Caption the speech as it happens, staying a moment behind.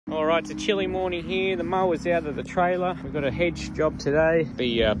Alright, it's a chilly morning here. The mower's out of the trailer. We've got a hedge job today.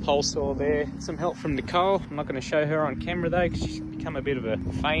 The pole saw there. Some help from Nicole. I'm not going to show her on camera though because she's become a bit of a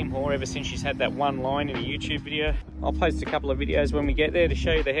fame whore ever since she's had that one line in a YouTube video. I'll post a couple of videos when we get there to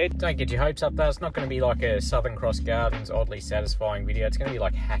show you the head. Don't get your hopes up though. It's not going to be like a Southern Cross Gardens oddly satisfying video. It's going to be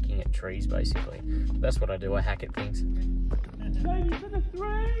like hacking at trees basically. That's what I do. I hack at things.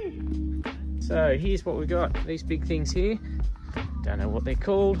 So here's what we got. These big things here. Don't know what they're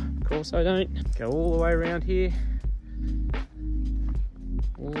called, of course I don't. Go all the way around here,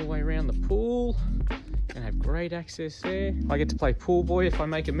 all the way around the pool. Gonna have great access there. I get to play pool boy if I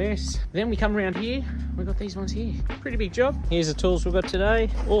make a mess. Then we come around here, we've got these ones here. Pretty big job. Here's the tools we've got today.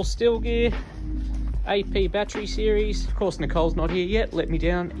 All Stihl gear, AP battery series. Of course Nicole's not here yet, let me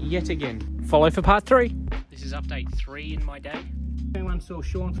down yet again. Follow for part 3. This is update 3 in my day. Anyone saw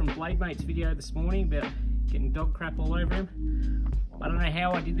Sean from Blade Mate's video this morning about getting dog crap all over him? I don't know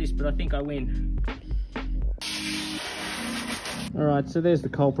how I did this, but I think I win. Alright, so there's the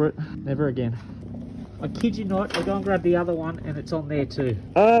culprit. Never again. I kid you not, I go and grab the other one and it's on there too.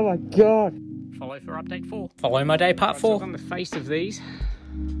 Oh my god! Follow for update 4. Follow my day part 4. So on the face of these.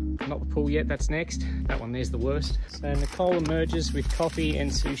 Not the pool yet, that's next. That one there's the worst. So Nicole emerges with coffee and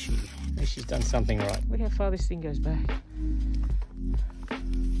sushi. At least she's done something right. Look how far this thing goes back.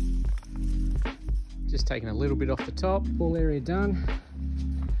 Just taking a little bit off the top. Pool area done.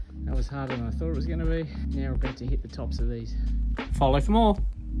 That was harder than I thought it was going to be. Now we're about to hit the tops of these. Follow for more.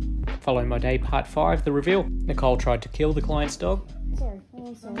 Follow my day part 5, the reveal. Nicole tried to kill the client's dog. Sorry.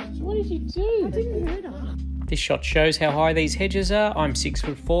 Oh, sorry. What did you do? I didn't hurt her. This shot shows how high these hedges are. I'm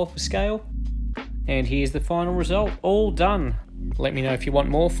 6'4" for scale. And here's the final result. All done. Let me know if you want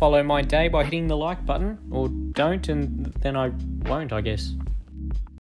more. Follow my day by hitting the like button. Or don't, and then I won't, I guess.